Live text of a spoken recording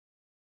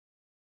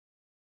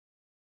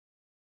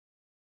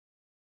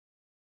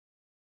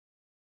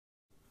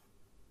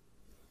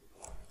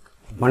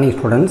Morning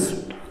students,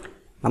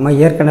 நம்ம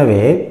ஏற்கனவே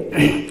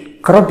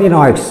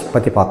carotenoids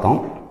பத்தி பார்த்தோம்.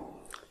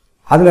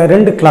 அதுல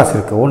ரெண்டு கிளாஸ்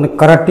இருக்கு. ஒன்னு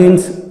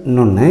carotenes,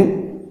 இன்னொன்னு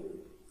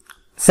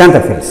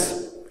xanthophylls.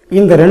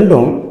 இந்த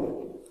ரெண்டும்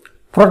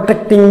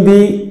protecting the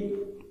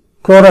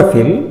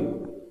chlorophyll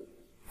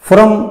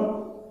from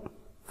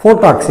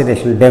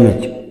photooxidation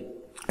damage.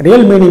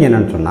 Real meaning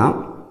என்னன்னு சொன்னா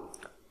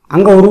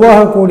அங்க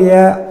உருவாகக்கூடிய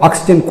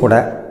ஆக்சிஜன் கூட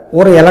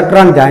ஒரு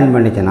electron join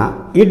பண்ணிச்சுனா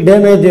it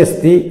damages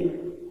the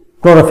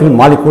chlorophyll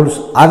molecules.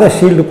 அதை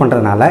ஷீல்டு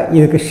பண்றதுனால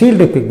இதுக்கு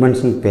ஷீல்டு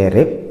பிக்மெண்ட்ஸ் னு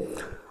பேரு.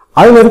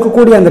 அதுல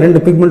இருக்கக்கூடிய அந்த ரெண்டு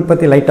பிக்மெண்ட்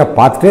பத்தி லைட்டா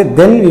பார்த்துட்டு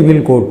then we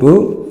will go to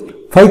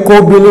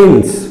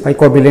phycobilins.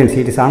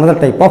 It is another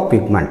type of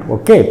pigment.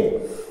 Okay,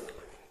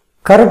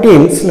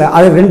 carotenes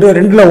அது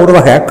ரெண்டுல ஒரு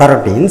வகை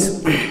carotenes.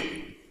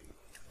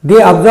 They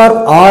absorb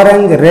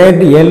orange,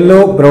 red,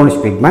 yellow, brownish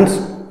pigments.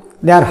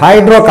 They are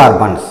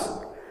hydrocarbons.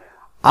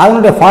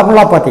 அதனுடைய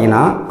ஃபார்முலா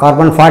பார்த்தீங்கன்னா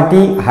carbon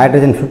 40,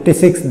 hydrogen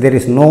 56, there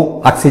is no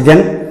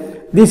oxygen.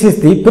 This is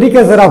the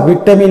precursor of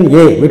vitamin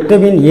A.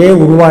 Vitamin A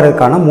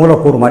உருவாகிறதுக்கான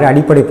மூலக்கூறு மாதிரி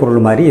அடிப்படை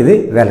பொருள் மாதிரி இது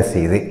வேலை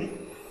செய்யுது.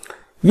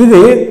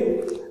 இது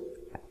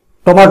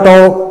டொமேட்டோ,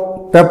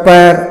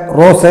 பெப்பர்,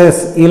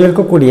 ரோசஸ் இதில்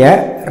இருக்கக்கூடிய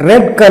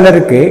ரெட்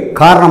கலருக்கு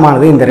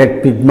காரணமானது இந்த ரெட்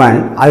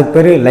பிக்மெண்ட். அது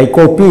பேர்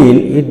lycopene.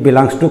 It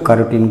belongs to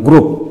carotene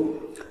group.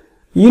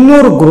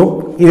 இன்னொரு குரூப்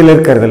இதில்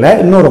இருக்கிறதுல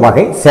இன்னொரு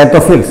வகை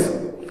xanthophylls.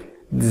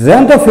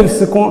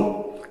 xanthophylls-க்கும்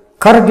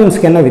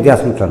கரோட்டின்ஸ்க்கு என்ன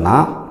வித்தியாசம்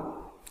சொன்னால்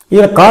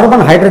இதில்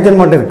கார்பன்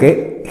ஹைட்ரஜன் மட்டும்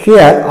இருக்குது.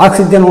 ஹியர்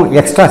ஆக்சிஜனும்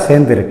எக்ஸ்ட்ரா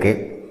சேர்ந்து இருக்கு.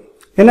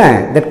 என்ன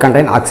தட்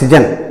கண்டைன்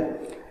ஆக்சிஜன்.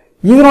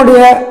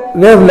 இதனுடைய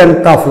wave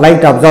length of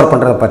light observe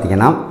பண்ணுறது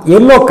பார்த்தீங்கன்னா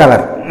எல்லோ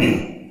கலர்.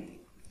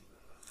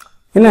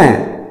 என்ன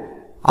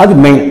அது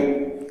மெயின்.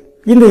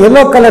 இந்த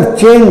yellow colour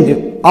change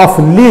of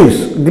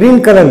leaves,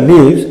 green colour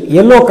leaves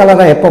yellow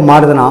கலராக எப்போ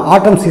மாறுதுன்னா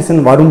ஆட்டம்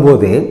சீசன்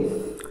வரும்போது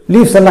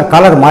லீவ்ஸ் எல்லாம்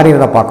கலர்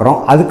மாறிறத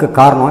பார்க்குறோம். அதுக்கு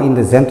காரணம்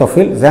இந்த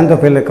xanthophylls.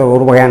 xanthophylls இருக்கிற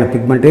ஒரு வகையான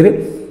பிக்மெண்ட் இது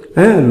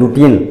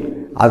லுட்டியன்.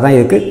 அதுதான்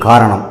இதுக்கு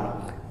காரணம்.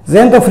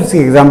 xanthophyllsக்கு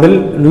எக்ஸாம்பிள்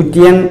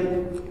லுட்டியன்,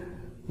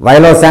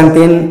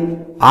 வயலோசாந்தின்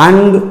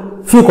அண்ட்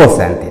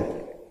ஃபியூகோசாந்தின்.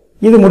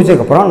 இது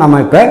முடிச்சதுக்கப்புறம் நம்ம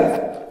இப்போ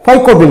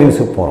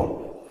phycobilins-க்கு போகிறோம்.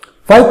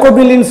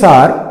 Phycobilins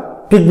R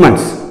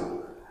pigments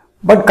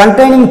but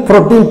containing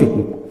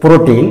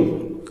protein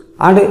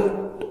and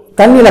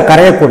தண்ணியில்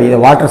கரையக்கூடிய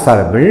வாட்டர்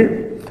சாலபிள்.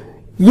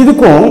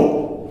 இதுக்கும்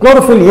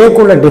குளோரோஃபில்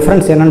ஏக்குள்ள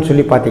டிஃப்ரென்ஸ் என்னன்னு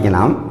சொல்லி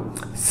பார்த்தீங்கன்னா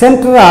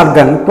சென்ட்ரல்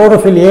ஆர்கன்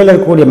குளோரோஃபில் ஏல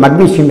இருக்கக்கூடிய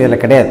மக்னீசியம்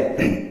இதில் கிடையாது.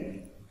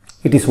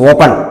 It is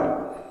open.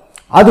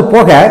 அது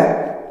போக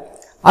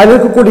அதில்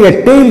இருக்கக்கூடிய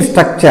tail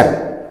structure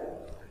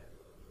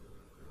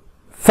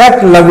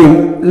fat loving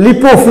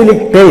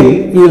lipophilic tail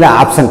இதில்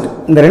ஆப்சண்ட்.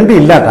 இந்த ரெண்டு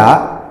இல்லாட்டா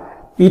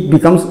இட்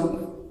பிகம்ஸ்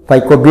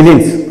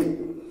phycobilins.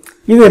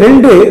 இது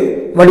ரெண்டு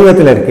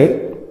வடிவத்தில் இருக்கு.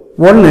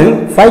 ஒன்று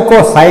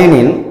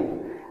ஃபைகோசயனின்.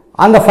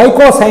 அந்த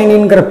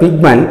ஃபைகோசயனின்கிற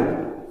பிக்மெண்ட்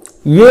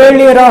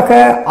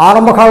ஏழியராக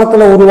ஆரம்ப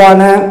காலத்தில்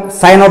உருவான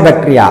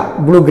சயனோபாக்டீரியா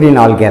ப்ளூ கிரீன்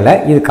ஆல்கேல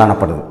இது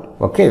காணப்படுது.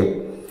 ஓகே,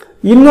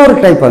 இன்னொரு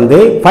டைப் வந்து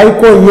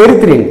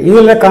பைக்கோஎரித்ரின்.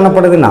 இதில்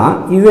காணப்படுதுன்னா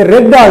இது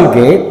ரெட்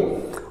ஆல்கே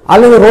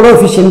அல்லது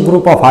ரோடோஃபிஷியன்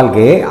குரூப் ஆஃப்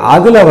ஆல்கே.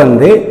 அதில்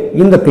வந்து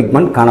இந்த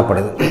பிக்மெண்ட்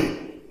காணப்படுது.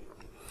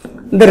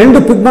 இந்த ரெண்டு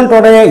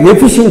பிக்மெண்ட்டோட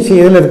எஃபிஷியன்சி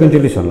எதில் இருக்குன்னு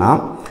சொல்லி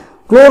சொன்னால்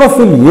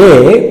குளோரோஃபில் ஏ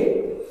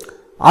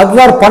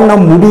அப்சார்ப் பண்ண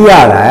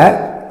முடியாத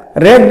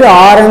red,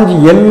 orange,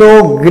 yellow,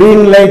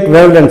 green light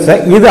வேவ்லென்ஸை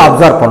இது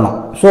அப்சார்ப் பண்ணும்.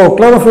 ஸோ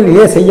குளோரோஃபில்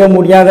ஏ செய்ய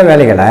முடியாத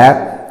வேலைகளை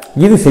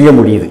இது செய்ய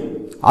முடியுது.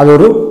 அது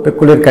ஒரு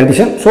பெக்குலியர்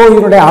கண்டிஷன். ஸோ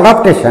இதனுடைய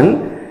அடாப்டேஷன்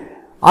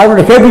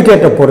அதனுடைய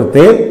ஹேபிடேட்டை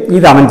பொறுத்து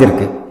இது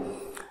அமைஞ்சிருக்கு.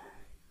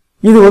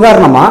 இது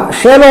உதாரணமாக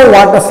ஷேலோ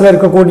வாட்டர்ஸில்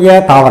இருக்கக்கூடிய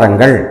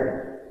தாவரங்கள்,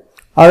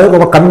 அது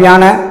ரொம்ப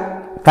கம்மியான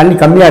தண்ணி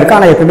கம்மியாக இருக்குது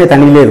ஆனால் எப்பவுமே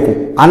தண்ணியிலே இருக்கும்.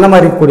 அந்த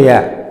மாதிரி இருக்கக்கூடிய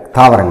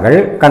தாவரங்கள்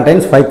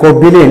contains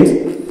phycobilins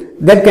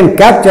that can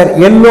capture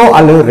yellow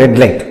அல்லது ரெட்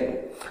லைட்.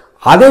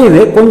 அதே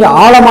இது கொஞ்சம்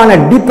ஆழமான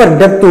டீப்பர்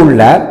டெப்த்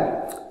உள்ள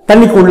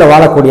தண்ணிக்குள்ள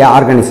வாழக்கூடிய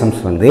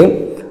ஆர்கானிசம்ஸ் வந்து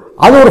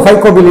அது ஒரு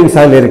phycobilins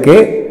அதில் இருக்கு.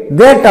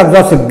 that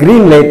absorbs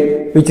green light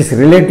which is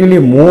relatively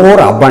more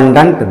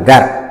abundant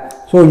there.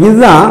 So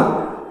இதுதான்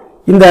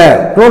இந்த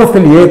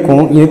chlorophyll A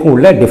க்கும் இதுக்கும்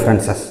உள்ள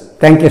differences.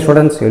 Thank you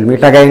students, we will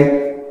meet again.